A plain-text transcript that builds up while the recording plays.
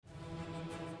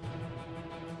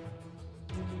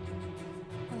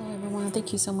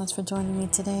Thank you so much for joining me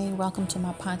today. Welcome to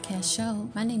my podcast show.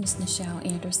 My name is Nichelle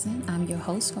Anderson. I'm your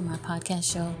host for my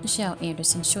podcast show, Nichelle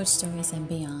Anderson Short Stories and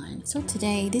Beyond. So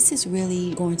today, this is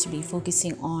really going to be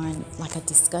focusing on like a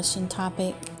discussion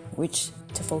topic, which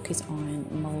to focus on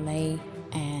Molay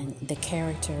and the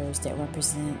characters that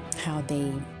represent how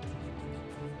they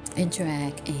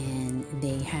interact and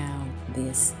they have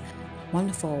this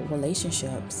wonderful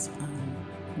relationships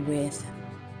with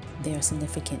their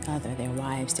significant other, their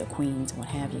wives, their queens, what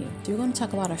have you. So we're going to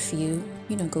talk about a few,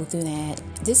 go through that.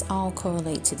 This all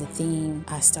correlates to the theme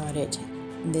I started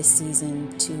this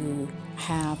season to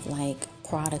have like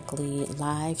periodically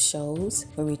live shows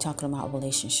where we're talking about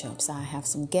relationships. I have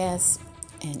some guests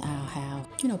and I'll have,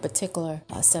 particular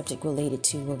subject related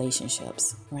to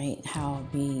relationships, right? How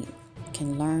we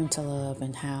can learn to love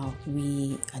and how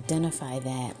we identify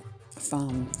that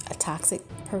from a toxic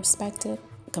perspective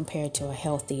compared to a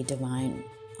healthy, divine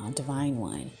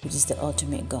one, which is the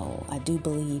ultimate goal. I do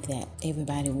believe that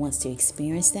everybody wants to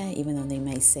experience that, even though they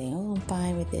may say, oh, I'm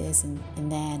fine with this and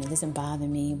that, it doesn't bother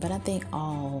me. But I think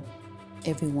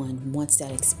everyone wants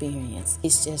that experience.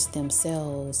 It's just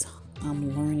themselves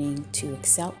learning to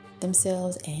accept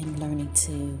themselves and learning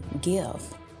to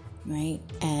give, right?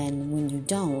 And when you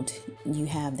don't, you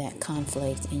have that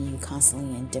conflict and you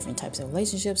constantly in different types of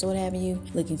relationships or what have you,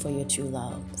 looking for your true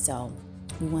love. So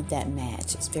we want that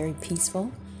match. It's very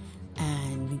peaceful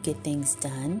and you get things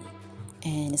done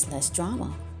and it's less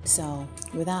drama. So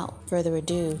without further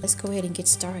ado, let's go ahead and get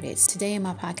started. Today in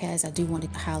my podcast, I do want to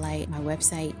highlight my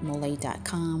website,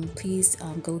 molay.com. Please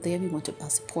go there if you want to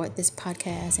support this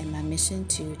podcast and my mission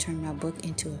to turn my book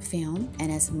into a film.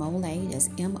 And as Molay, that's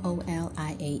MOLIAE.com.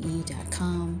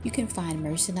 You can find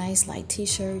merchandise like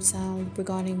t-shirts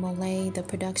regarding Molay, the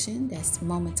production. That's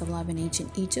Moments of Love in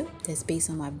Ancient Egypt. That's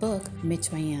based on my book,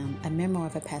 Mitzrayim, a memoir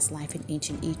of a past life in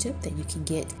ancient Egypt that you can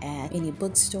get at any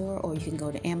bookstore or you can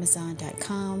go to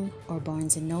Amazon.com or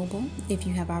Barnes & Noble. If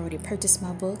you have already purchased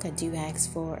my book, I do ask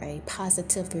for a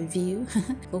positive review.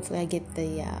 Hopefully I get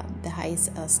the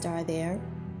highest star there.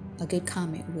 A good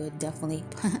comment would definitely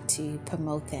to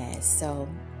promote that. So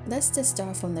let's just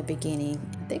start from the beginning.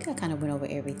 I think I kind of went over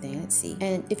everything. Let's see.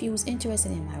 And if you was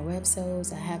interested in my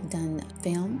websites, I have done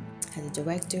film as a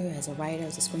director, as a writer,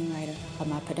 as a screenwriter of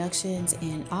my productions,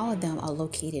 and all of them are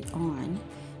located on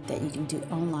that you can do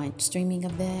online streaming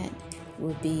of that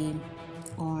will be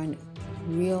on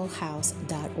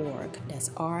realhouse.org. That's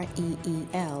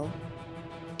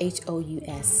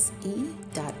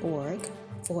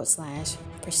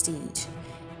REELHOUSE.org/prestige.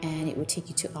 And it will take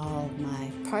you to all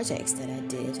my projects that I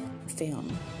did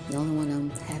film. The only one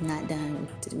I have not done,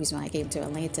 the reason why I came to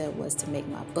Atlanta was to make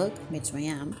my book,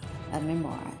 Mitzrayim, a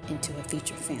memoir, into a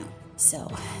feature film.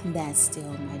 So that's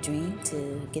still my dream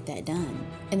to get that done.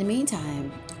 In the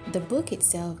meantime, the book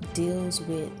itself deals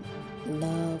with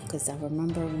love, because I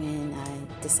remember when I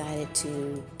decided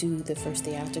to do the first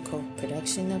theatrical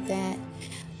production of that,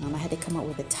 I had to come up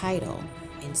with a title.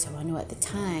 And so I know at the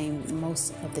time,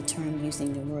 most of the term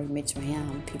using the word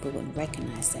Mitzrayim, people wouldn't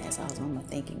recognize that. So I was almost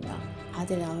thinking, well, how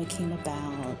did it all came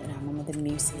about? And I remember the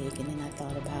music, and then I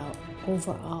thought about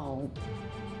overall,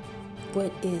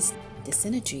 what is the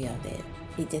synergy of it?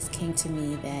 It just came to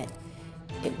me that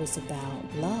it was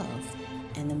about love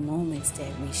and the moments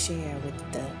that we share with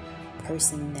the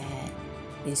person that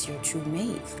is your true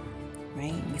mate,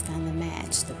 right? You find the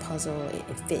match, the puzzle,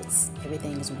 it fits.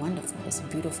 Everything is wonderful. It's a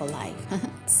beautiful life.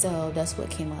 So that's what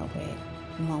came up with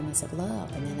Moments of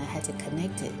Love. And then I had to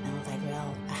connect it. And I was like,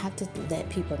 well, I have to let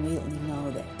people immediately know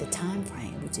that the time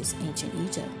frame, which is ancient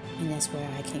Egypt. And that's where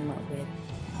I came up with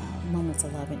Moments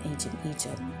of Love in ancient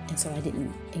Egypt. And so I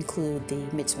didn't include the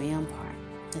Mitzrayim part.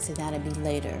 I said that'd be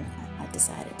later. I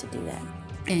decided to do that.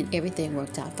 And everything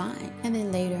worked out fine. And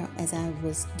then later, as I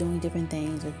was doing different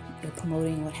things, with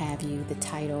promoting what have you, the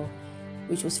title,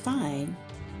 which was fine,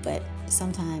 but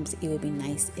sometimes it would be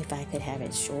nice if I could have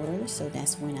it shorter. So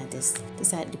that's when I just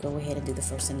decided to go ahead and do the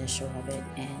first initial of it.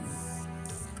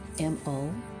 And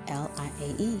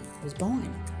MOLIAE was born.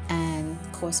 And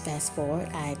of course, fast forward,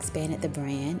 I expanded the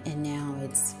brand, and now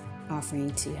it's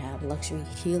offering to have luxury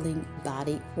healing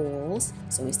body oils.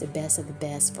 So it's the best of the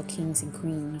best for kings and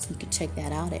queens. You can check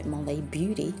that out at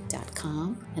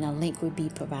molaybeauty.com, and a link will be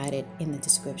provided in the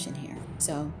description here.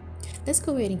 So let's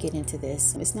go ahead and get into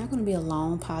this. It's not going to be a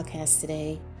long podcast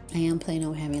today. I am planning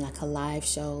on having like a live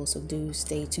show, so do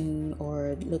stay tuned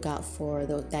or look out for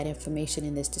that information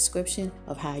in this description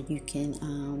of how you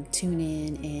can tune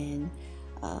in and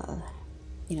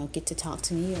get to talk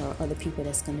to me or other people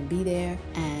that's going to be there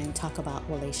and talk about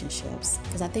relationships,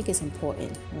 because I think it's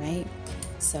important, right?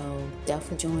 So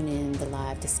definitely join in the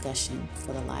live discussion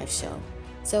for the live show.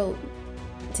 So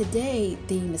today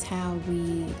theme is how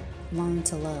we learn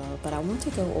to love, but I want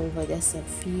to go over just a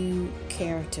few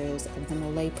characters of the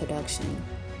Moulay production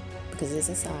because it's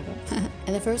a saga.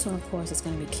 And the first one, of course, is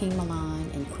going to be King Milan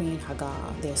and Queen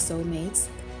Hagar. They're soulmates.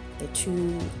 They're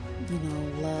true,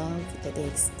 love that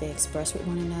they express with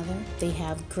one another. They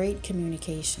have great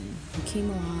communication. And King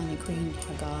Milan and Queen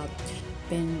Hagar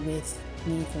been with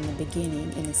me from the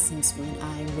beginning, in a sense, when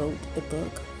I wrote the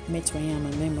book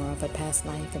Mitzrayim, a memoir of a past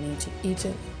life in ancient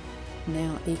Egypt,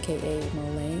 now aka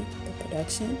Moulay, the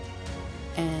production.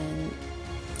 And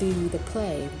through the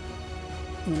play,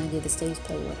 when I did the stage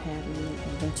play, what have you,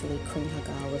 eventually Queen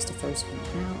Hagar was the first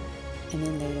one out, and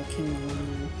then later King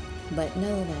Milan. But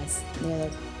nonetheless, they're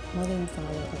the mother and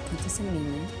father of Princess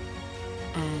Amina,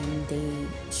 and they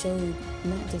showed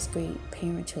not just great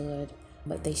parenthood,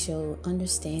 but they showed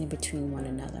understanding between one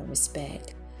another,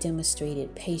 respect,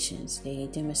 demonstrated patience, they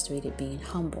demonstrated being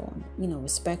humble,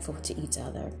 respectful to each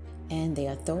other, and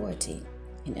their authority.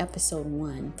 In episode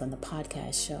 1 from the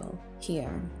podcast show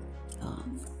here,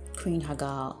 Queen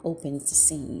Hagar opens the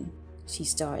scene. She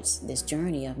starts this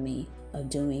journey of me of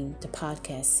doing the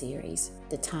podcast series,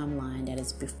 the timeline that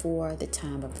is before the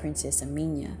time of Princess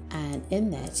Amina. And in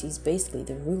that, she's basically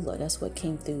the ruler. That's what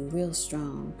came through real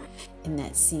strong in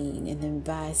that scene. And then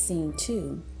by scene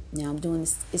 2, now I'm doing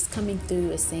this, it's coming through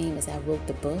the same as I wrote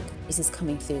the book. It's just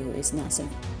coming through. It's not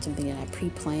something that I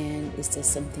pre-planned. It's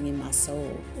just something in my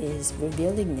soul is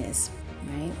revealing this,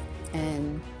 right?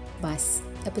 And by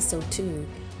episode 2,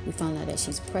 we found out that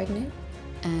she's pregnant.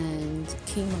 And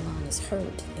King Milan is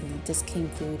hurt, and it just came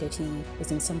through that he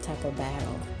was in some type of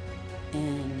battle.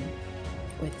 And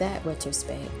with that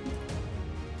retrospect,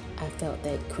 I felt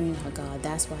that Queen Hagar,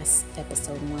 that's why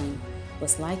episode 1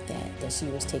 was like that she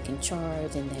was taking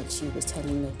charge and that she was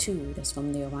telling Natu, that's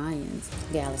from the Orion's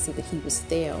galaxy, but he was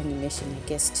there on the mission, I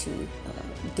guess, to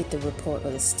get the report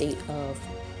or the state of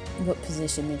what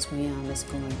position Mitzrayim is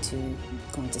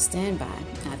going to stand by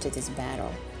after this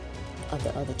battle of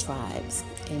the other tribes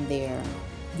and their,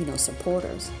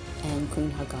 supporters. And Queen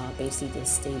Hagar basically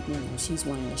just stated, she's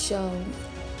running the show,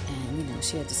 and,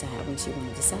 she'll decide when she want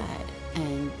to decide.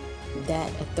 And that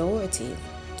authority,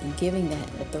 and giving that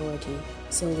authority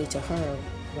solely to her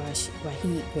while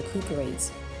he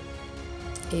recuperates,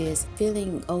 is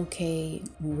feeling okay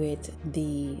with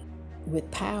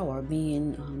power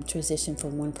being transitioned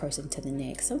from one person to the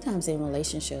next. Sometimes in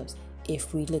relationships,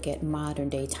 if we look at modern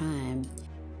day time,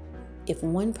 if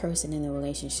one person in the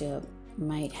relationship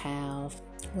might have,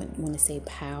 I want to say,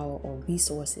 power or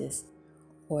resources,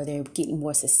 or they're getting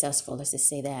more successful, let's just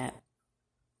say that,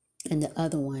 and the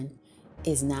other one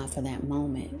is not for that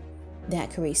moment,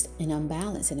 that creates an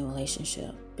imbalance in a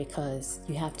relationship, because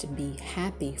you have to be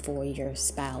happy for your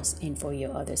spouse and for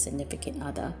your other significant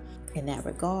other in that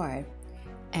regard.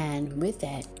 And with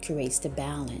that creates the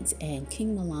balance. And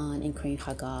King Milan and Queen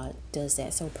Hagar does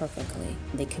that so perfectly.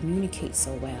 They communicate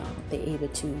so well. They're able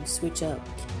to switch up,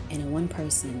 and one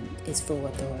person is full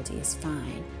authority, is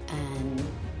fine, and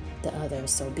the other,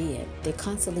 so be it. They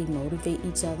constantly motivate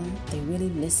each other. They really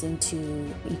listen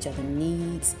to each other's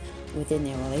needs within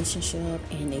their relationship,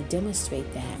 and they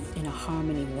demonstrate that in a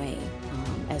harmony way,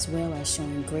 as well as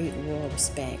showing great royal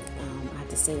respect. I have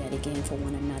to say that again, for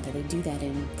one another. They do that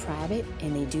in private,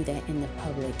 and they do that in the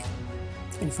public,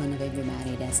 in front of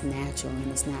everybody. That's natural,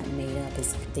 and it's not made up.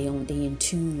 They in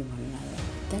tune with one another.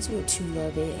 That's what true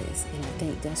love is, and I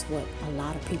think that's what a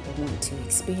lot of people want to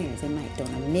experience. They might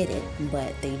don't admit it,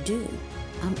 but they do.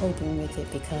 I'm open with it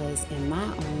because in my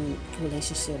own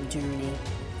relationship journey,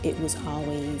 it was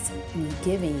always me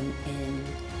giving, and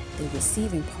the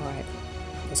receiving part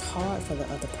was hard for the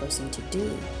other person to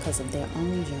do because of their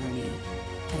own journey,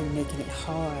 and making it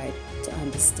hard to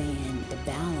understand the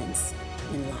balance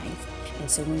in life.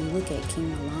 And so when you look at King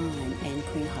Milan and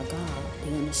Queen Hagar,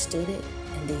 they understood it,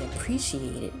 and they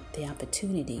appreciated the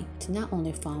opportunity to not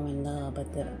only fall in love,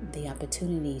 but the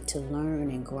opportunity to learn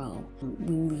and grow.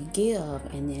 When we give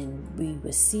and then we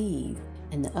receive,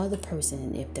 and the other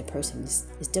person, if the person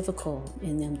is difficult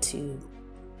in them to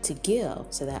give,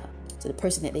 so the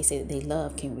person that they say that they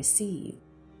love can receive,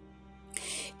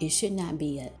 it should not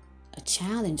be a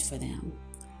challenge for them.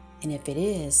 And if it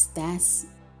is, that's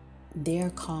their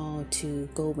call to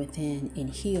go within and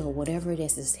heal whatever it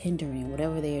is hindering,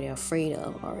 whatever they're afraid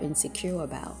of or insecure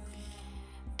about.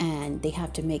 And they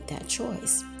have to make that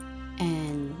choice.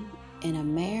 And in a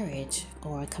marriage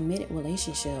or a committed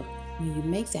relationship, when you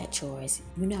make that choice,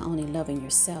 you're not only loving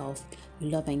yourself, you're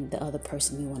loving the other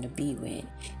person you want to be with.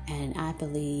 And I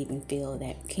believe and feel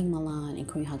that King Milan and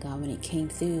Queen Hagar, when it came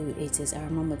through, it's just, I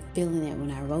remember feeling that when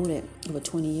I wrote it over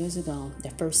 20 years ago, the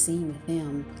first scene with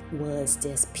them was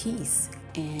just peace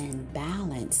and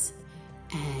balance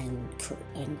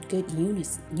and good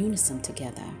unison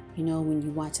together. You know, when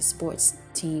you watch a sports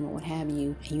team or what have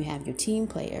you, and you have your team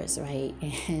players, right?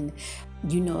 And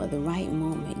you know, at the right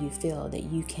moment, you feel that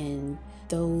you can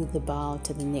throw the ball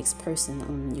to the next person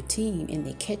on your team and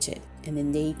they catch it. And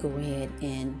then they go ahead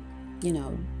and, you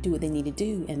know, do what they need to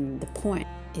do. And the point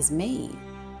is made,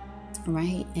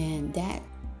 right? And that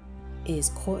is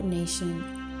coordination,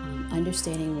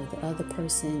 understanding what the other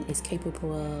person is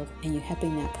capable of, and you're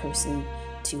helping that person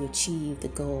to achieve the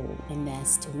goal, and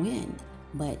that's to win.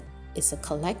 But it's a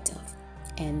collective,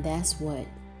 and that's what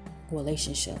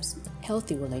relationships,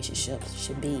 healthy relationships,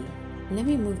 should be. Let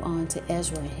me move on to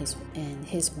Ezra and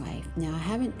his wife. Now, I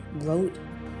haven't wrote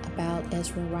about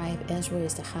Ezra's wife. Ezra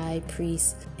is the high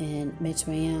priest in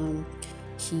Mitzrayim.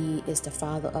 He is the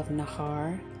father of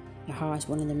Nahar. Nahar is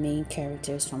one of the main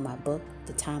characters from my book,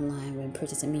 The Timeline, when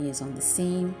Princess Amelia is on the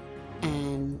scene.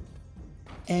 And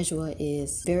Ezra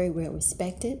is very well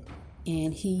respected,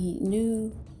 and he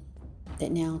knew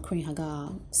that now Queen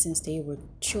Hagar, since they were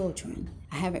children,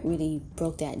 I haven't really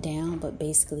broke that down, but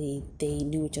basically they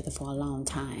knew each other for a long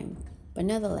time. But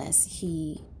nonetheless,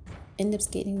 he ends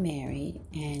up getting married,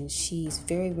 and she's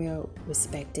very well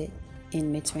respected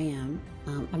in Mitzrayim.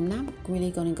 I'm not really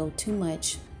going to go too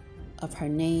much of her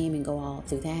name and go all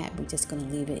through that. We're just going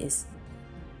to leave it as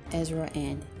Ezra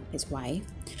and his wife.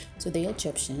 So they're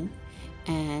Egyptian,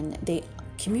 and they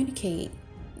communicate.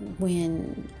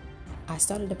 When I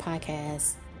started the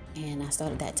podcast and I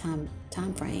started that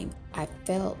time frame, I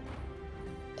felt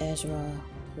Ezra's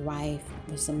wife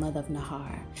was the mother of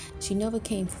Nahar. She never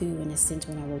came through in a sense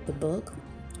when I wrote the book,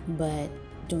 but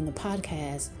during the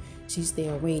podcast, she's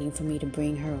there waiting for me to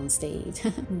bring her on stage.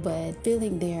 But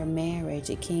feeling their marriage,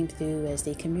 it came through as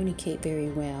they communicate very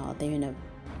well. They're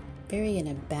in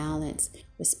a balanced,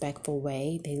 respectful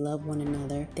way. They love one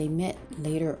another. They met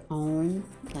later on,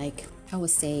 like I would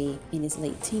say in his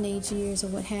late teenage years or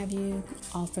what have you,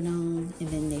 off and on, and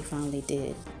then they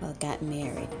finally got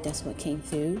married. That's what came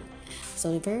through.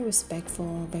 So they're very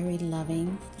respectful, very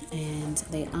loving, and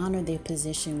they honor their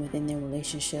position within their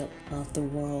relationship of the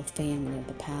royal family of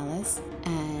the palace.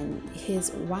 And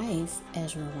his wife,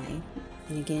 Ezra's wife,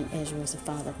 and again, Ezra is the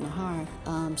father of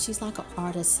Nahar. She's like an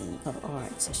artisan of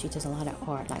art. So she does a lot of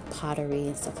art, like pottery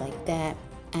and stuff like that.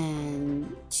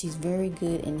 And she's very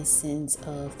good in the sense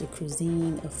of the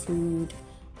cuisine of food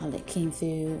that came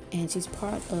through. And she's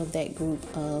part of that group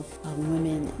of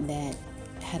women that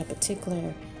had a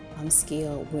particular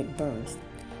skill with birth.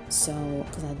 So,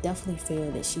 because I definitely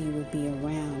feel that she would be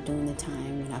around during the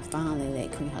time when I finally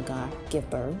let Queen Hagar give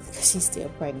birth. She's still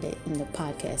pregnant in the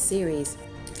podcast series.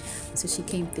 So she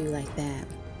came through like that.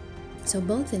 So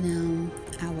both of them,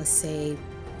 I would say,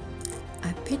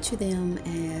 I picture them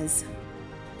as,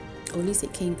 or at least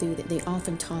it came through, that they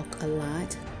often talk a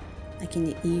lot. Like in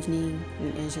the evening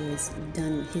when Ezra has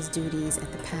done his duties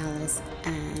at the palace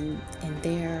and in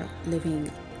their living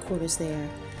quarters there,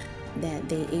 that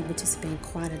they're able to spend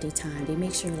quality time. They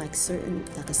make sure like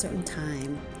a certain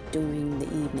time during the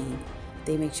evening,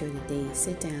 they make sure that they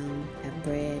sit down, have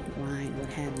bread, wine, what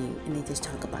have you, and they just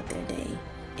talk about their day.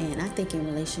 And I think in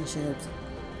relationships,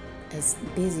 as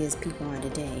busy as people are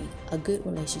today, a good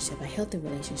relationship, a healthy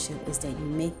relationship, is that you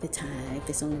make the time. If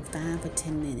it's only 5 or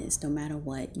 10 minutes, no matter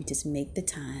what, you just make the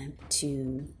time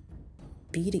to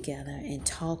be together and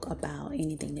talk about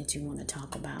anything that you want to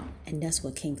talk about. And that's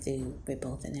what came through with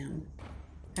both of them.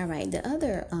 All right, the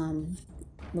other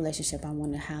relationship I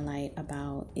want to highlight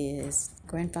about is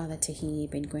grandfather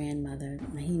Tahib and grandmother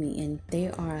Mahimi, and they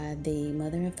are the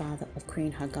mother and father of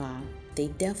Queen Hagar. They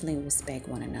definitely respect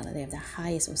one another. They have the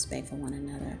highest respect for one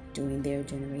another during their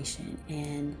generation,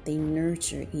 and they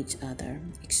nurture each other.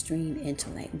 Extreme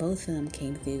intellect. Both of them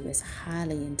came through as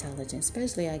highly intelligent,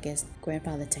 especially I guess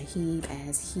grandfather Tahib,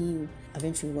 as he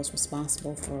eventually was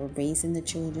responsible for raising the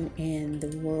children and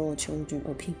the royal children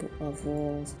or people of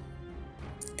royals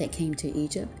that came to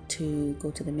Egypt to go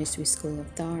to the mystery school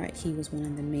of Thar. He was one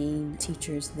of the main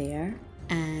teachers there.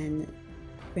 And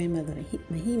grandmother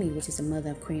Mahimi, which is the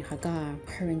mother of Queen Hagar,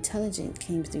 her intelligence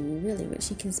came through really rich.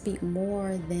 She can speak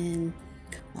more than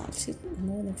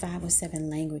 5 or 7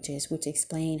 languages, which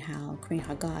explain how Queen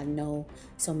Hagar know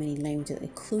so many languages,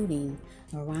 including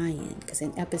Orion. Because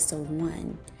in episode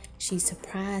 1, she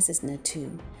surprises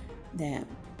Natu that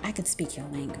I can speak your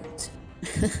language.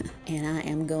 And I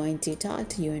am going to talk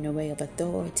to you in a way of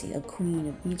authority, a queen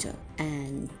of Egypt.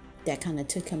 And that kind of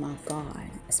took him off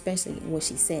guard, especially what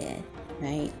she said,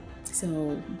 right?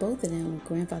 So both of them,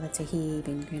 Grandfather Tahib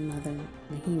and Grandmother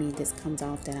Mahimi, this comes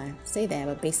off that I say that,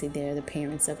 but basically they're the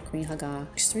parents of Queen Hagar.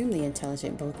 Extremely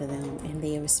intelligent, both of them, and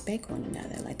they respect one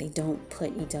another. Like, they don't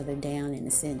put each other down in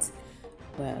a sense,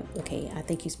 well, okay, I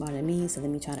think you're smarter than me, so let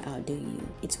me try to outdo you.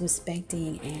 It's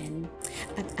respecting, and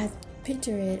I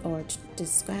picture it or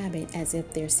describe it as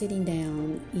if they're sitting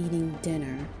down eating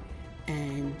dinner,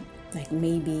 and like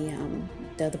maybe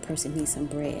the other person needs some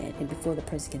bread, and before the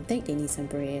person can think they need some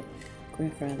bread,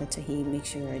 Grandfather Tahib makes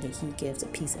sure that he gives a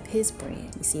piece of his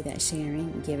bread. You see that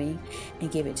sharing, giving,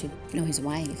 and give it to his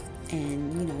wife,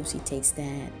 and she takes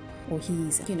that. Or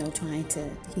he's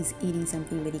he's eating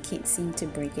something but he can't seem to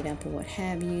break it up or what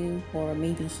have you, or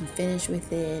maybe he finished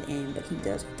with it but he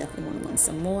does definitely want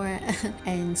some more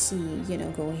and she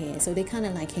go ahead. So they kind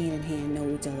of like hand in hand know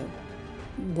each other,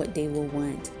 what they will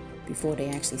want before they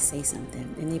actually say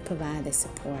something, and they provide the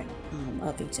support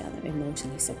of each other,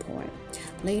 emotionally support.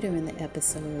 Later in the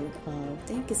episode, I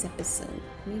think it's episode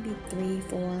maybe 3,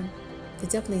 4,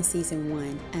 it's definitely in season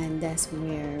 1, and that's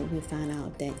where we find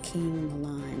out that King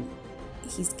Milan,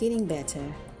 he's getting better,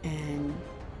 and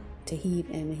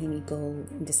Tahib and Mahimi go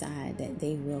and decide that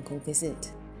they will go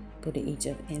to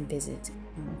Egypt and visit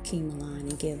King Milan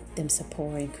and give them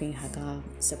support, and Queen Hagar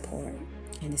support,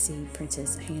 and to see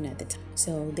Princess Hannah at the time.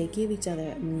 So they give each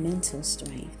other mental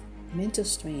strength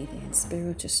and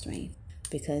spiritual strength,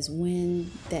 because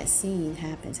when that scene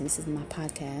happens, and this is my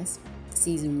podcast,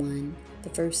 season 1, the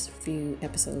first few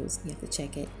episodes, you have to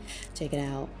check it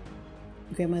out.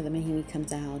 Grandmother Mahimi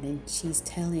comes out and she's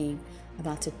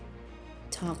about to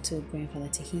talk to Grandfather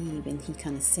Tahib, and he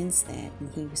kind of sensed that,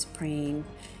 and he was praying.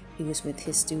 He was with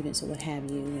his students or what have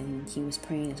you, and he was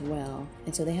praying as well.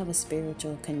 And so they have a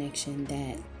spiritual connection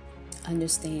that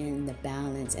understand the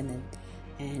balance and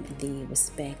the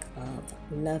respect of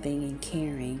loving and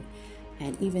caring.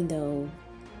 And even though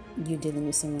you're dealing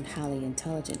with someone highly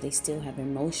intelligent, they still have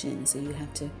emotions, so you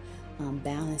have to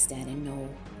balance that and know,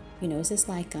 it's just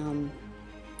like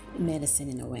medicine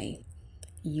in a way.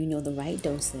 The right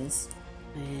doses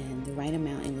and the right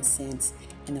amount in a sense,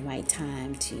 and the right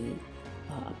time to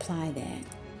apply that.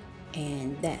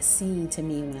 And that scene, to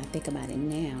me, when I think about it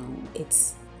now,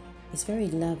 it's very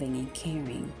loving and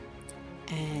caring.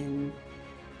 And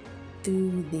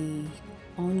through the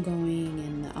ongoing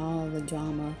and all the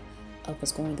drama of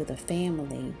what's going through the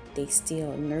family, they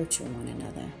still nurture one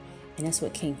another, and that's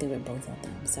what came through with both of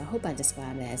them. So I hope I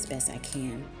describe that as best I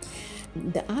can.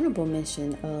 The honorable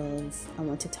mention I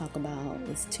want to talk about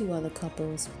is 2 other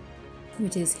couples,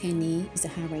 which is Henny, who's the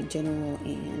high rank general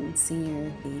and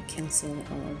senior the council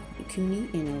of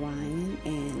Ikuni in Orion,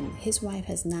 and his wife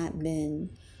has not been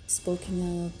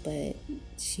spoken of, but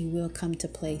she will come to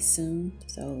play soon,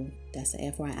 so that's a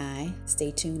FYI. Stay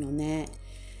tuned on that.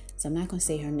 So I'm not going to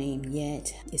say her name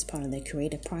yet. It's part of the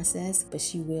creative process, but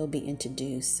she will be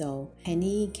introduced. So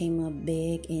Henny came up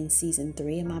big in season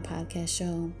 3 of my podcast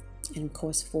show, and of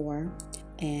course 4,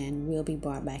 and will be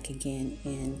brought back again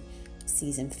in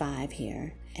season 5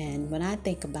 here. And when I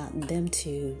think about them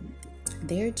two,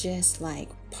 they're just like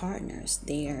partners.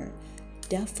 They're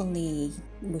definitely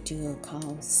what you would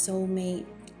call soulmate.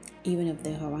 Even if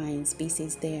the Hawaiian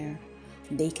species there,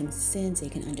 they can sense, they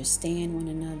can understand one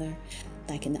another.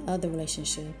 Like in the other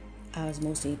relationship I was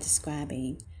mostly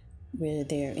describing, where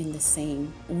they're in the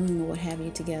same room or what have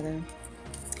you together,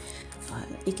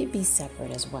 it could be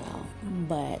separate as well.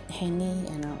 But Henny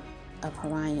and of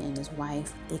Hawaiian and his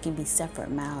wife, they can be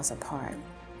separate, miles apart.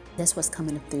 That's what's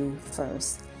coming through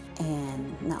first.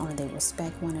 And not only they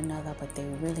respect one another, but they're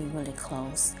really, really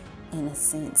close in a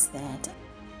sense that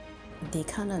they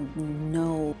kind of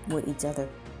know what each other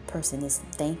person is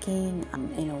thinking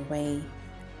in a way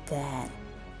that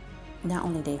not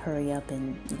only they hurry up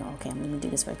and, okay, I'm going to do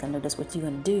this first, I know that's what you're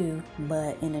going to do,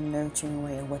 but in a nurturing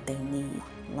way of what they need.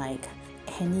 Like,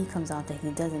 Henny comes out that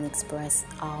he doesn't express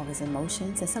all of his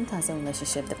emotions, and sometimes in a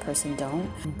relationship the person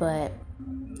don't, but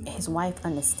his wife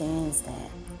understands that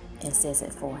and says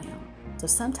it for him. So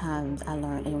sometimes I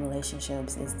learned in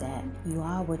relationships is that you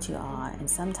are what you are, and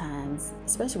sometimes,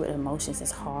 especially with emotions,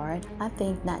 it's hard. I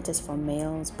think not just for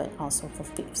males, but also for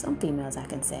some females, I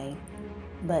can say.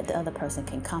 But the other person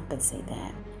can compensate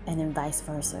that. And then vice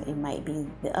versa. It might be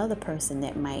the other person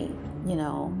that might,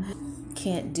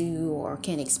 can't do or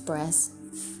can't express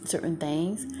certain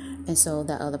things. And so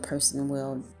the other person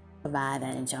will provide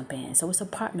that and jump in. So it's a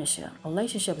partnership. A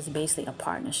relationship is basically a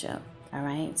partnership. All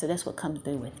right, so that's what comes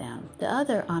through with them. The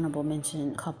other honorable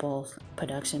mention couples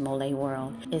production, Mole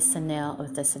World, is Sanel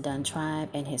of the Sadun tribe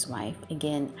and his wife.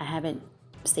 Again, I haven't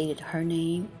stated her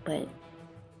name, but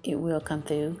it will come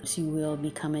through. She will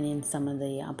be coming in some of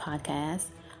the podcasts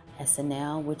as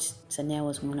Sanel, which Sanel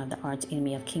was one of the arch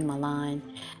enemy of King Milan.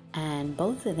 And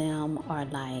both of them are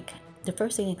like, the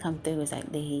first thing that come through is like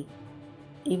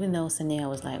even though Sanel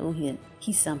was like, oh,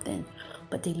 he's something,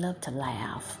 but they love to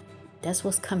laugh. That's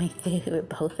what's coming through with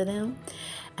both of them.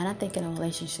 And I think in a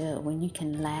relationship, when you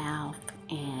can laugh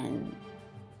and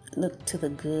look to the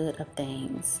good of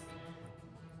things,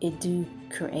 it do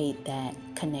create that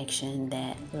connection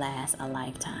that lasts a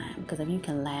lifetime. Because if you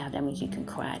can laugh, that means you can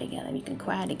cry together. If you can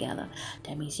cry together,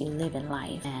 that means you're living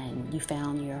life and you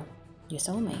found your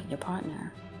soulmate, your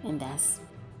partner. And that's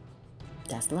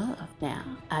love. Now,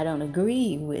 I don't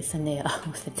agree with Sanel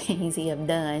with the things he have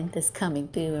done that's coming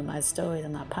through in my stories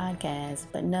and my podcast,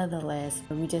 but nonetheless,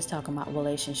 we just talking about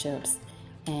relationships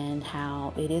and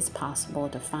how it is possible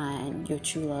to find your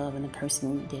true love and the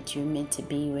person that you're meant to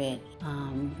be with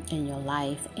in your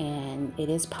life. And it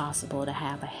is possible to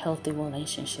have a healthy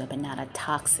relationship and not a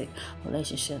toxic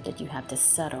relationship that you have to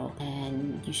settle,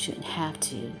 and you shouldn't have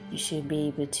to. You should be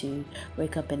able to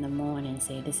wake up in the morning and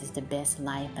say, this is the best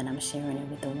life and I'm sharing it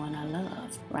with the one I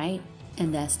love, right?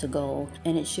 And that's the goal.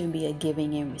 And it should be a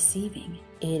giving and receiving.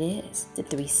 It is the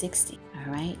 360.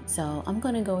 All right. So I'm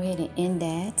going to go ahead and end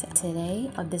that today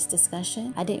of this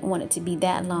discussion. I didn't want it to be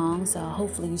that long, so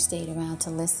hopefully you stayed around to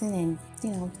listen and,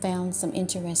 found some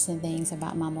interesting things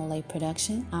about my Mole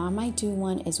production. I might do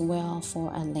one as well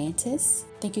for Atlantis.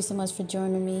 Thank you so much for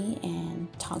joining me, and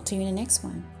talk to you in the next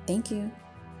one. Thank you.